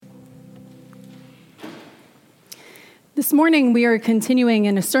This morning, we are continuing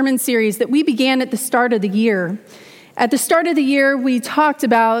in a sermon series that we began at the start of the year. At the start of the year, we talked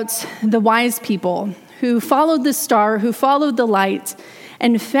about the wise people who followed the star, who followed the light,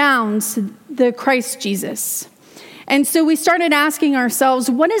 and found the Christ Jesus. And so we started asking ourselves,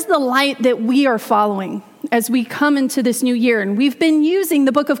 what is the light that we are following as we come into this new year? And we've been using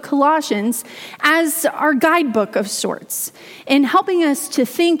the book of Colossians as our guidebook of sorts in helping us to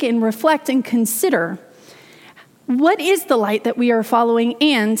think and reflect and consider what is the light that we are following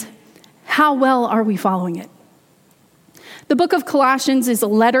and how well are we following it? The book of Colossians is a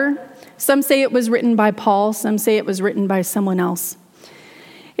letter. Some say it was written by Paul. Some say it was written by someone else.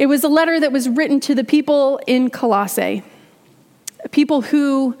 It was a letter that was written to the people in Colossae, people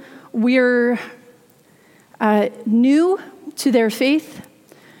who were new to their faith,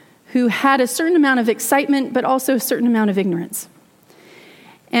 who had a certain amount of excitement, but also a certain amount of ignorance.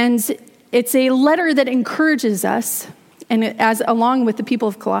 And it's a letter that encourages us, and along with the people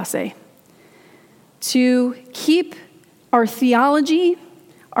of Colossae, to keep our theology,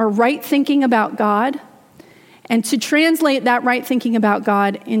 our right thinking about God, and to translate that right thinking about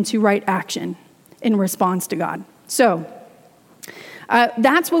God into right action in response to God. So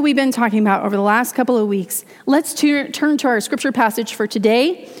that's what we've been talking about over the last couple of weeks. Let's turn to our scripture passage for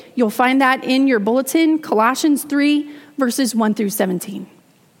today. You'll find that in your bulletin, Colossians 3, verses 1 through 17.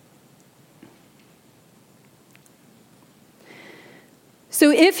 So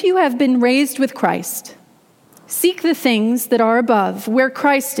if you have been raised with Christ, seek the things that are above, where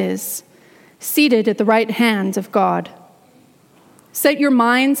Christ is, seated at the right hand of God. Set your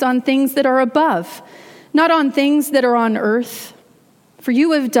minds on things that are above, not on things that are on earth. For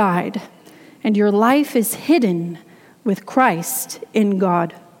you have died, and your life is hidden with Christ in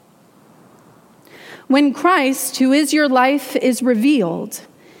God. When Christ, who is your life, is revealed,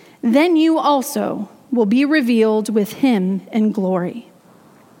 then you also will be revealed with him in glory.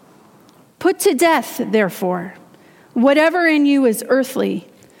 Put to death, therefore, whatever in you is earthly: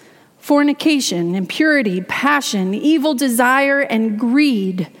 fornication, impurity, passion, evil desire, and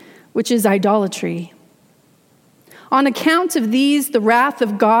greed, which is idolatry. On account of these, the wrath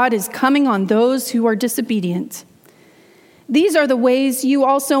of God is coming on those who are disobedient. These are the ways you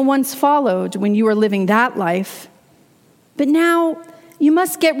also once followed when you were living that life. But now you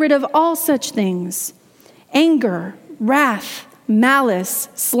must get rid of all such things: anger, wrath, malice,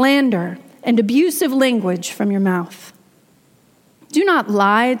 slander, and abusive language from your mouth. Do not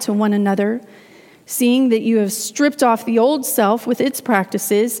lie to one another, seeing that you have stripped off the old self with its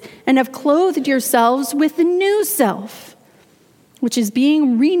practices and have clothed yourselves with the new self, which is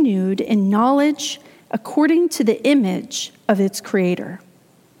being renewed in knowledge according to the image of its creator.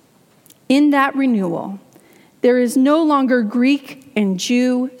 In that renewal, there is no longer Greek and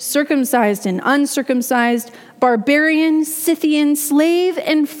Jew, circumcised and uncircumcised, barbarian, Scythian, slave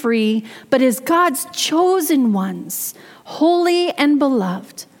and free, but as God's chosen ones, holy and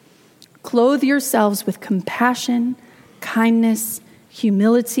beloved. Clothe yourselves with compassion, kindness,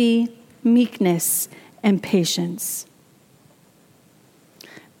 humility, meekness, and patience.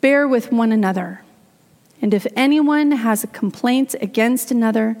 Bear with one another, and if anyone has a complaint against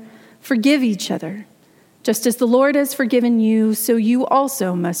another, forgive each other. Just as the Lord has forgiven you, so you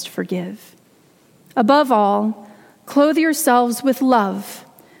also must forgive. Above all, clothe yourselves with love,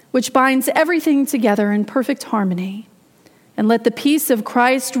 which binds everything together in perfect harmony. And let the peace of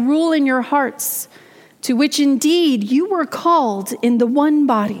Christ rule in your hearts, to which indeed you were called in the one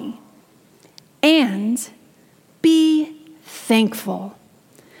body. And be thankful.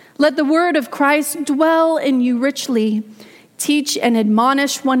 Let the word of Christ dwell in you richly. Teach and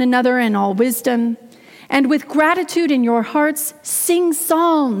admonish one another in all wisdom. And with gratitude in your hearts, sing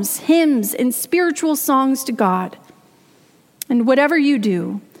psalms, hymns, and spiritual songs to God. And whatever you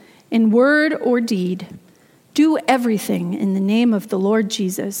do, in word or deed, do everything in the name of the Lord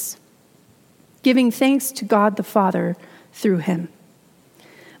Jesus, giving thanks to God the Father through him.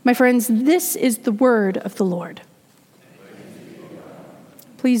 My friends, this is the word of the Lord.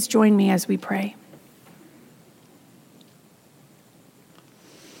 Please join me as we pray.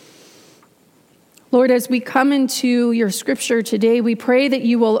 Lord, as we come into your scripture today, we pray that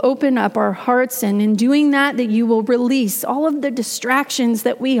you will open up our hearts, and in doing that, that you will release all of the distractions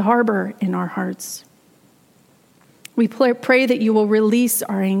that we harbor in our hearts. We pray that you will release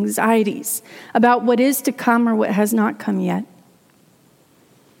our anxieties about what is to come or what has not come yet.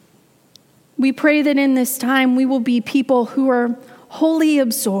 We pray that in this time we will be people who are wholly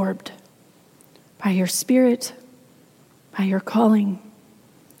absorbed by your Spirit, by your calling,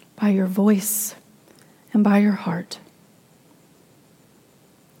 by your voice, and by your heart.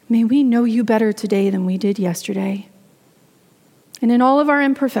 May we know you better today than we did yesterday. And in all of our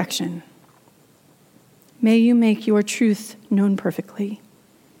imperfection, may you make your truth known perfectly.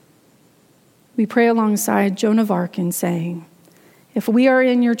 We pray alongside Joan of Arc in saying, if we are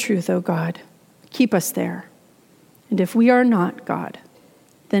in your truth, O God, keep us there. And if we are not, God,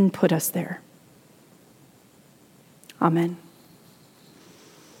 then put us there. Amen.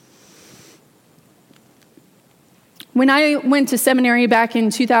 When I went to seminary back in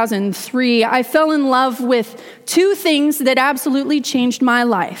 2003, I fell in love with two things that absolutely changed my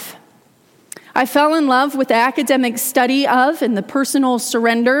life. I fell in love with the academic study of and the personal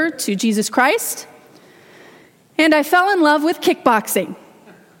surrender to Jesus Christ, and I fell in love with kickboxing.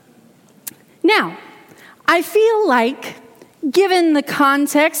 Now, I feel like, given the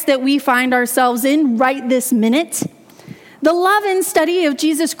context that we find ourselves in right this minute, the love and study of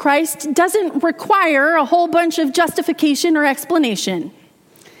Jesus Christ doesn't require a whole bunch of justification or explanation.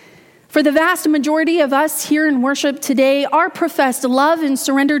 For the vast majority of us here in worship today, our professed love and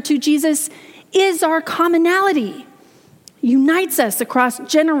surrender to Jesus is our commonality. Unites us across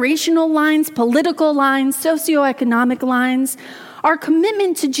generational lines, political lines, socioeconomic lines. Our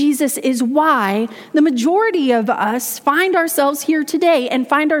commitment to Jesus is why the majority of us find ourselves here today and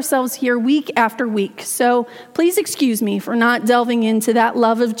find ourselves here week after week. So please excuse me for not delving into that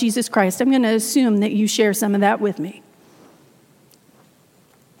love of Jesus Christ. I'm going to assume that you share some of that with me.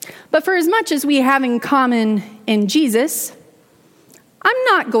 But for as much as we have in common in Jesus, I'm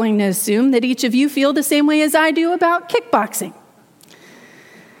not going to assume that each of you feel the same way as I do about kickboxing.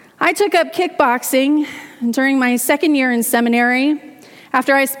 I took up kickboxing during my second year in seminary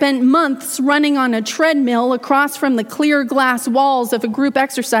after I spent months running on a treadmill across from the clear glass walls of a group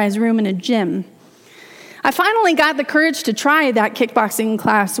exercise room in a gym. I finally got the courage to try that kickboxing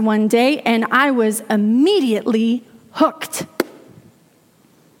class one day, and I was immediately hooked.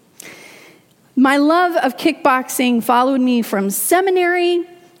 My love of kickboxing followed me from seminary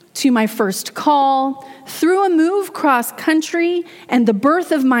to my first call, through a move cross-country and the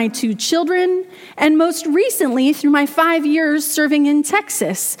birth of my two children, and most recently through my 5 years serving in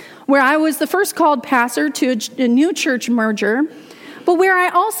Texas, where I was the first called pastor to a new church merger, but where I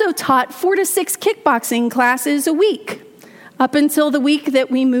also taught 4 to 6 kickboxing classes a week, up until the week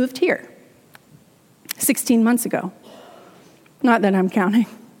that we moved here, 16 months ago. Not that I'm counting.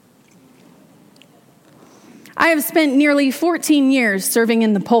 I have spent nearly 14 years serving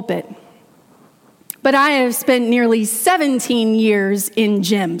in the pulpit, but I have spent nearly 17 years in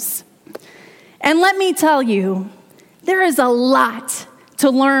gyms. And let me tell you, there is a lot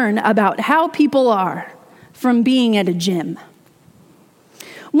to learn about how people are from being at a gym.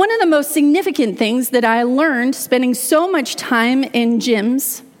 One of the most significant things that I learned spending so much time in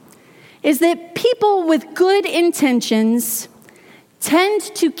gyms is that people with good intentions tend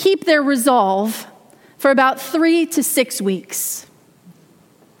to keep their resolve for about 3 to 6 weeks.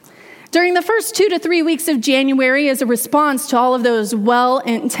 During the first 2 to 3 weeks of January, as a response to all of those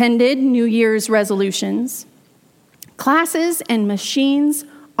well-intended New Year's resolutions, classes and machines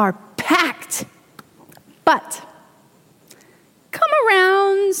are packed. But come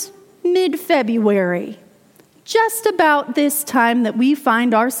around mid-February, just about this time that we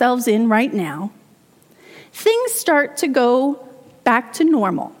find ourselves in right now, things start to go back to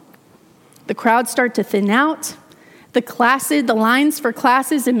normal. The crowds start to thin out. The lines for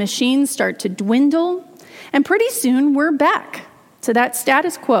classes and machines start to dwindle. And pretty soon we're back to that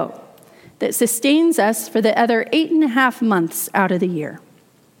status quo that sustains us for the other 8.5 months out of the year.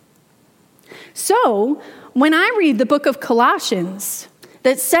 So when I read the book of Colossians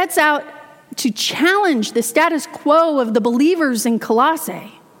that sets out to challenge the status quo of the believers in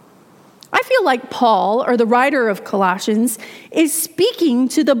Colossae, I feel like Paul, or the writer of Colossians, is speaking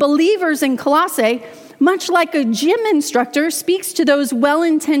to the believers in Colossae much like a gym instructor speaks to those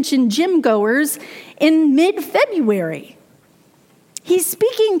well-intentioned gym goers in mid-February. He's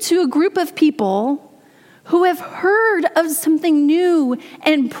speaking to a group of people who have heard of something new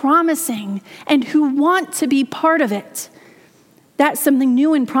and promising and who want to be part of it. That's something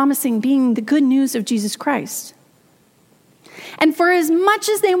new and promising being the good news of Jesus Christ. And for as much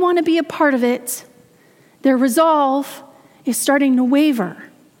as they want to be a part of it, their resolve is starting to waver.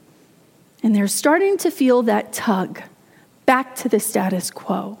 And they're starting to feel that tug back to the status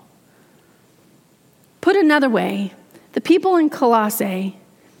quo. Put another way, the people in Colossae,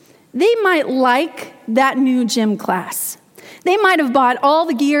 they might like that new gym class. They might have bought all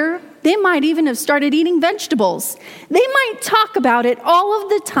the gear. They might even have started eating vegetables. They might talk about it all of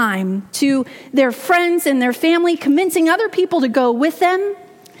the time to their friends and their family, convincing other people to go with them.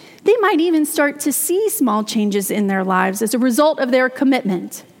 They might even start to see small changes in their lives as a result of their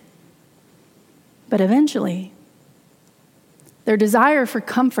commitment. But eventually, Their desire for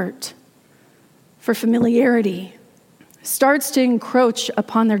comfort, for familiarity, starts to encroach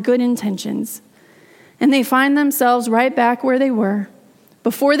upon their good intentions, and they find themselves right back where they were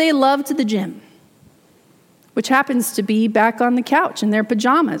before they loved the gym, which happens to be back on the couch in their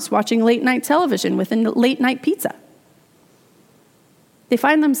pajamas watching late-night television with a late-night pizza. They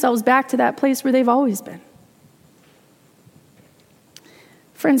find themselves back to that place where they've always been.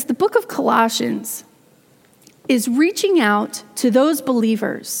 Friends, the book of Colossians is reaching out to those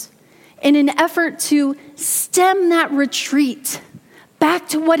believers in an effort to stem that retreat back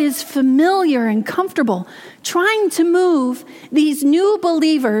to what is familiar and comfortable, trying to move these new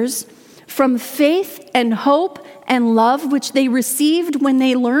believers from faith and hope and love, which they received when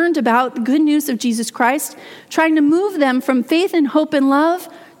they learned about the good news of Jesus Christ, trying to move them from faith and hope and love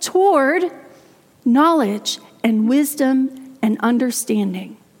toward knowledge and wisdom and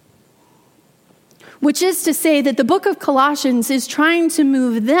understanding. Which is to say that the book of Colossians is trying to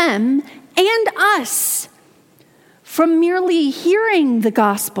move them and us from merely hearing the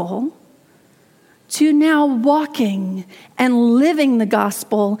gospel to now walking and living the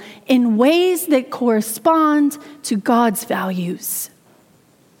gospel in ways that correspond to God's values.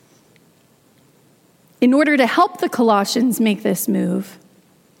 In order to help the Colossians make this move,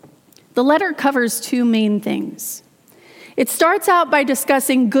 the letter covers two main things. It starts out by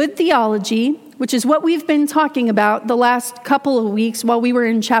discussing good theology, which is what we've been talking about the last couple of weeks while we were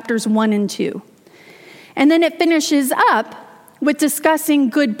in chapters 1 and 2. And then it finishes up with discussing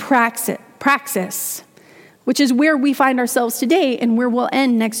good praxis, which is where we find ourselves today and where we'll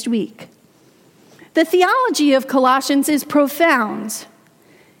end next week. The theology of Colossians is profound.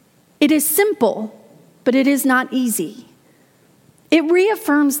 It is simple, but it is not easy. It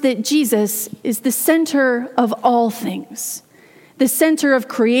reaffirms that Jesus is the center of all things, the center of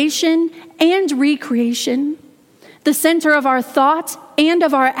creation and recreation, the center of our thought and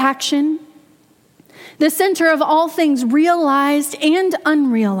of our action, the center of all things realized and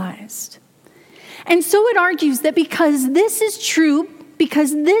unrealized. And so it argues that because this is true,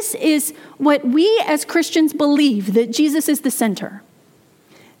 because this is what we as Christians believe, that Jesus is the center,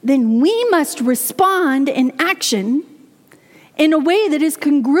 then we must respond in action in a way that is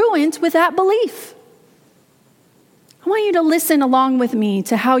congruent with that belief. I want you to listen along with me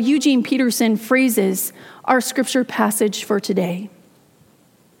to how Eugene Peterson phrases our scripture passage for today.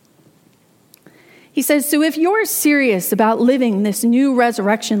 He says, so if you're serious about living this new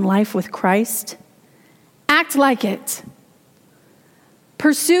resurrection life with Christ, act like it.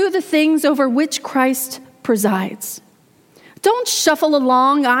 Pursue the things over which Christ presides. Don't shuffle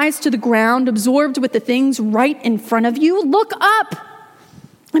along, eyes to the ground, absorbed with the things right in front of you. Look up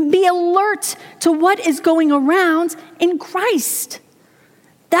and be alert to what is going around in Christ.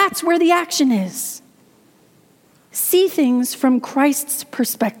 That's where the action is. See things from Christ's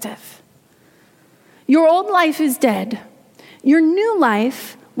perspective. Your old life is dead. Your new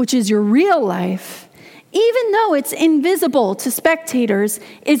life, which is your real life, even though it's invisible to spectators,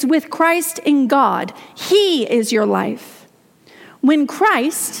 is with Christ in God. He is your life. When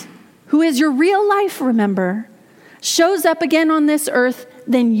Christ, who is your real life, remember, shows up again on this earth,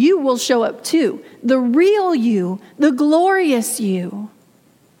 then you will show up too. The real you, the glorious you.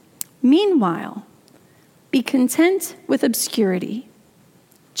 Meanwhile, be content with obscurity,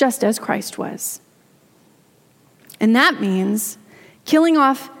 just as Christ was. And that means killing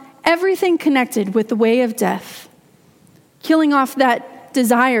off everything connected with the way of death, killing off that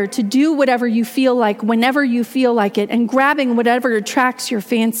desire to do whatever you feel like, whenever you feel like it, and grabbing whatever attracts your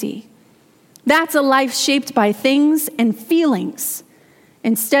fancy. That's a life shaped by things and feelings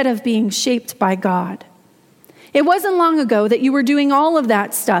instead of being shaped by God. It wasn't long ago that you were doing all of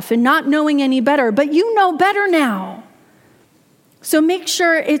that stuff and not knowing any better, but you know better now. So make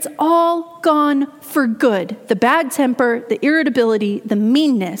sure it's all gone for good. The bad temper, the irritability, the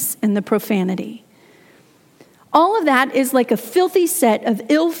meanness, and the profanity. All of that is like a filthy set of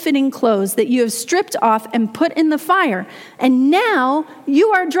ill-fitting clothes that you have stripped off and put in the fire. And now you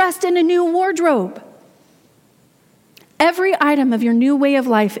are dressed in a new wardrobe. Every item of your new way of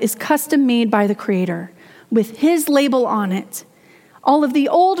life is custom made by the Creator with His label on it. All of the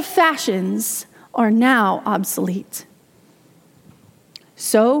old fashions are now obsolete.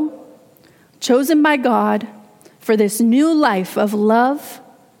 So, chosen by God for this new life of love,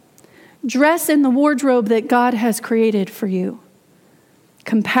 dress in the wardrobe that God has created for you.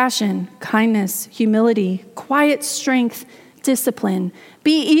 Compassion, kindness, humility, quiet strength, discipline.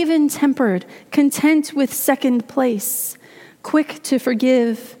 Be even-tempered, content with second place, quick to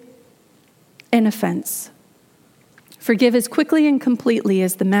forgive an offense. Forgive as quickly and completely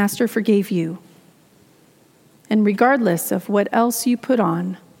as the Master forgave you. And regardless of what else you put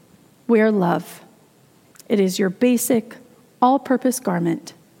on, wear love. It is your basic, all-purpose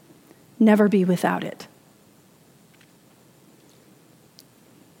garment. Never be without it.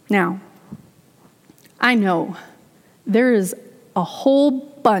 Now, I know there is a whole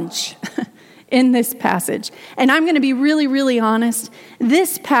bunch in this passage. And I'm going to be really, really honest.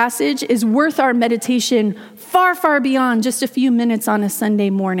 This passage is worth our meditation far, far beyond just a few minutes on a Sunday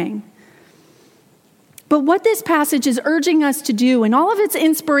morning. But what this passage is urging us to do, in all of its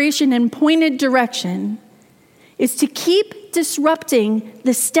inspiration and pointed direction, is to keep disrupting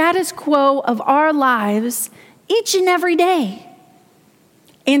the status quo of our lives each and every day.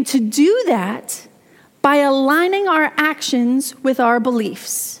 And to do that by aligning our actions with our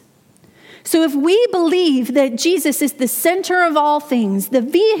beliefs. So if we believe that Jesus is the center of all things, the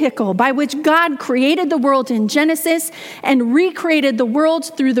vehicle by which God created the world in Genesis and recreated the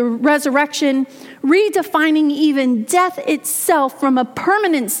world through the resurrection, redefining even death itself from a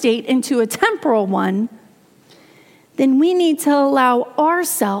permanent state into a temporal one, then we need to allow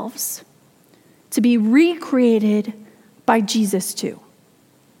ourselves to be recreated by Jesus too.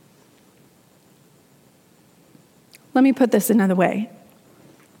 Let me put this another way.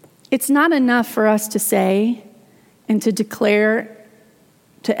 It's not enough for us to say and to declare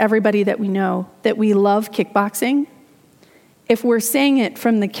to everybody that we know that we love kickboxing if we're saying it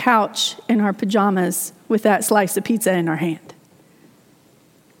from the couch in our pajamas with that slice of pizza in our hand.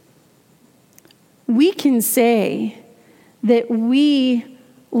 We can say that we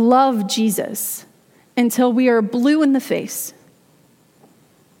love Jesus until we are blue in the face.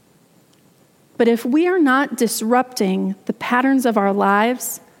 But if we are not disrupting the patterns of our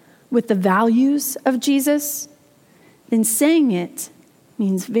lives with the values of Jesus, then saying it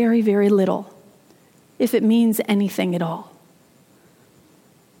means very, very little, if it means anything at all.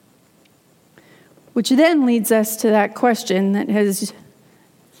 Which then leads us to that question that has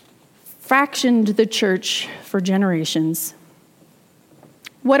fractioned the church for generations.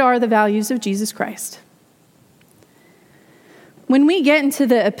 What are the values of Jesus Christ? When we get into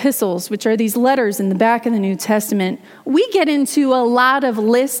the epistles, which are these letters in the back of the New Testament, we get into a lot of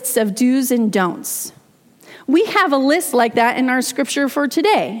lists of do's and don'ts. We have a list like that in our scripture for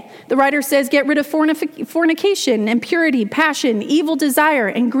today. The writer says, get rid of fornication, impurity, passion, evil desire,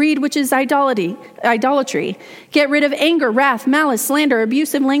 and greed, which is idolatry. Get rid of anger, wrath, malice, slander,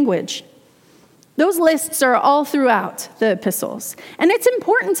 abusive language. Those lists are all throughout the epistles. And it's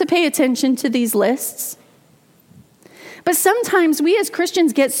important to pay attention to these lists. But sometimes we as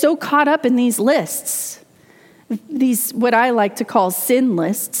Christians get so caught up in these lists, these what I like to call sin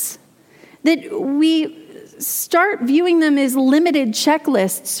lists, that we start viewing them as limited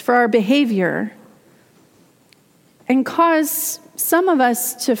checklists for our behavior and cause some of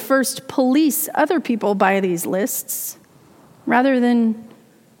us to first police other people by these lists rather than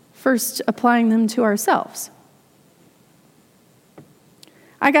first applying them to ourselves.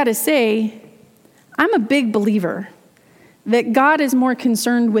 I got to say, I'm a big believer that God is more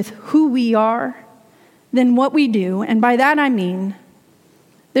concerned with who we are than what we do. And by that I mean,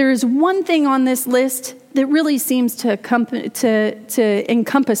 there is one thing on this list that really seems to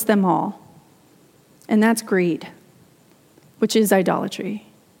encompass them all. And that's greed, which is idolatry.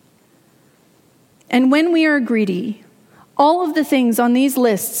 And when we are greedy, all of the things on these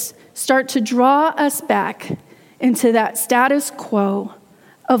lists start to draw us back into that status quo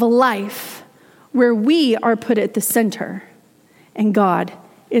of a life where we are put at the center and God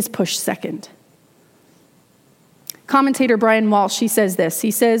is pushed second. Commentator Brian Walsh, he says this. He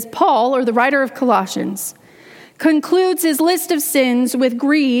says, Paul, or the writer of Colossians, concludes his list of sins with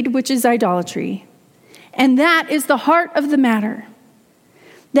greed, which is idolatry. And that is the heart of the matter.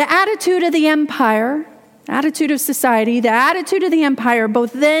 The attitude of the empire, attitude of society, the attitude of the empire,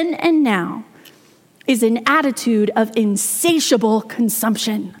 both then and now, is an attitude of insatiable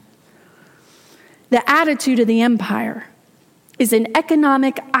consumption. The attitude of the empire is an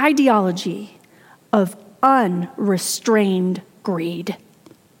economic ideology of unrestrained greed.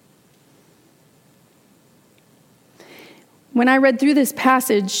 When I read through this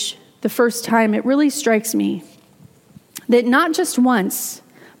passage the first time, it really strikes me that not just once,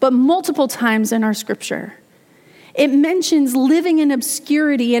 but multiple times in our scripture, it mentions living in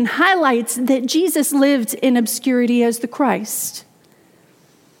obscurity and highlights that Jesus lived in obscurity as the Christ.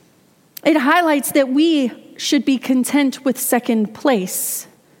 It highlights that we should be content with second place,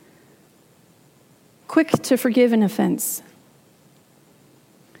 quick to forgive an offense.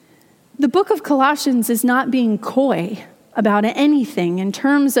 The book of Colossians is not being coy about anything in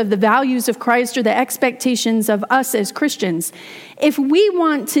terms of the values of Christ or the expectations of us as Christians, if we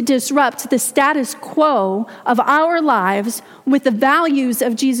want to disrupt the status quo of our lives with the values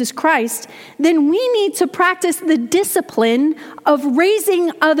of Jesus Christ, then we need to practice the discipline of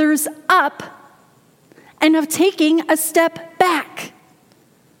raising others up and of taking a step back.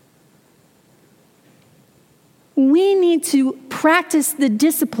 We need to practice the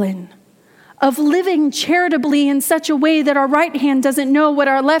discipline of living charitably in such a way that our right hand doesn't know what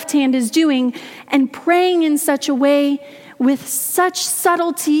our left hand is doing, and praying in such a way with such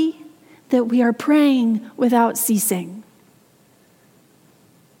subtlety that we are praying without ceasing.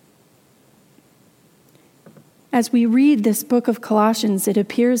 As we read this book of Colossians, it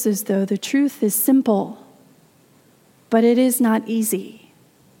appears as though the truth is simple, but it is not easy.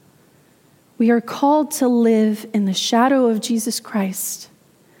 We are called to live in the shadow of Jesus Christ.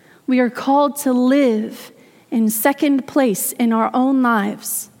 We are called to live in second place in our own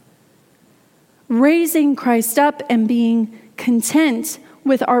lives, raising Christ up and being content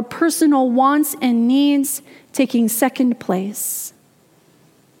with our personal wants and needs taking second place.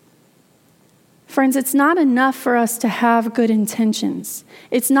 Friends, it's not enough for us to have good intentions.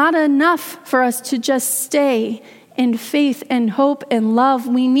 It's not enough for us to just stay in faith and hope and love.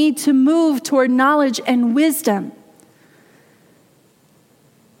 We need to move toward knowledge and wisdom.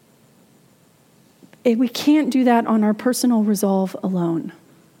 We can't do that on our personal resolve alone.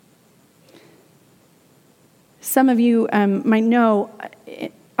 Some of you might know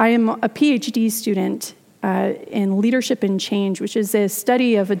I am a PhD student in leadership and change, which is a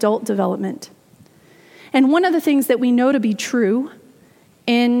study of adult development. And one of the things that we know to be true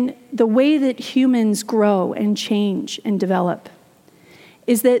in the way that humans grow and change and develop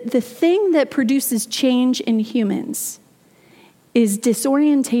is that the thing that produces change in humans is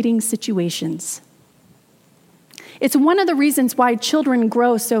disorientating situations. It's one of the reasons why children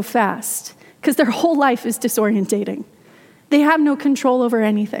grow so fast, because their whole life is disorientating. They have no control over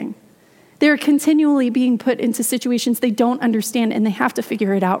anything. They're continually being put into situations they don't understand, and they have to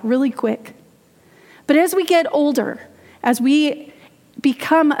figure it out really quick. But as we get older, as we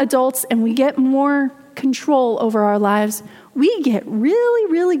become adults and we get more control over our lives, we get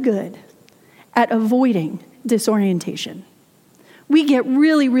really, really good at avoiding disorientation. We get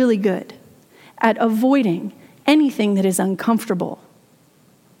really, really good at avoiding anything that is uncomfortable,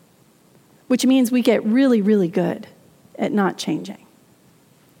 which means we get really, really good at not changing.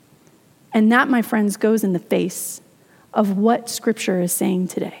 And that, my friends, goes in the face of what Scripture is saying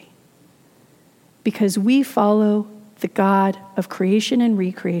today. Because we follow the God of creation and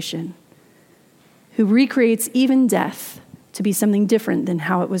recreation, who recreates even death to be something different than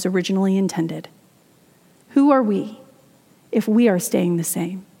how it was originally intended. Who are we if we are staying the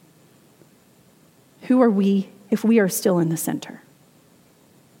same? Who are we if we are still in the center?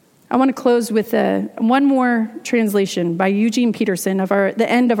 I want to close with one more translation by Eugene Peterson of the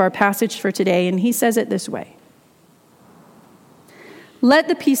end of our passage for today, and he says it this way. Let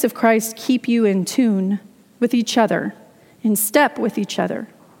the peace of Christ keep you in tune with each other, in step with each other.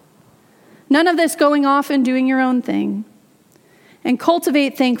 None of this going off and doing your own thing. And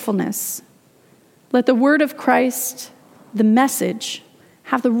cultivate thankfulness. Let the word of Christ, the message,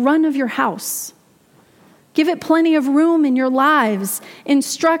 have the run of your house. Give it plenty of room in your lives.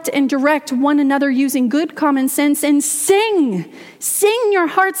 Instruct and direct one another using good common sense, and sing your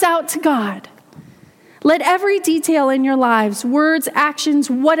hearts out to God. Let every detail in your lives, words, actions,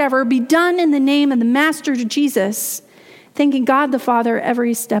 whatever, be done in the name of the Master Jesus, thanking God the Father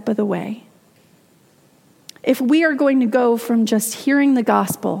every step of the way. If we are going to go from just hearing the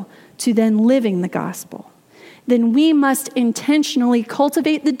gospel to then living the gospel, then we must intentionally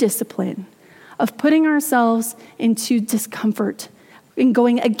cultivate the discipline of putting ourselves into discomfort, in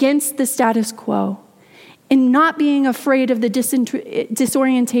going against the status quo, in not being afraid of the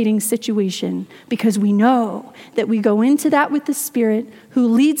disorientating situation, because we know that we go into that with the Spirit who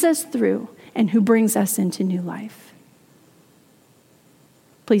leads us through and who brings us into new life.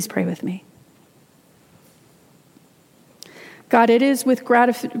 Please pray with me. God, it is with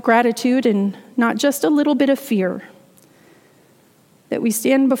gratitude and not just a little bit of fear that we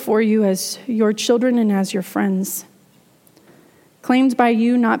stand before you as your children and as your friends, claimed by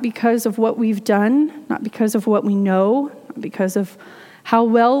you not because of what we've done, not because of what we know, not because of how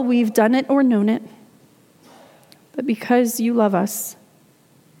well we've done it or known it, but because you love us.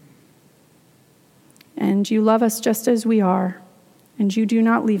 And you love us just as we are, and you do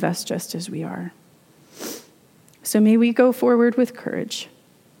not leave us just as we are. So may we go forward with courage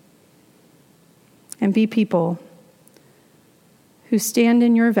and be people who stand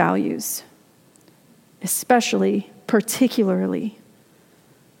in your values, especially particularly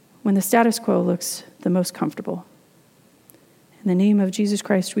when the status quo looks the most comfortable. In the name of Jesus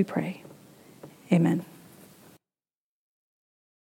Christ we pray. Amen.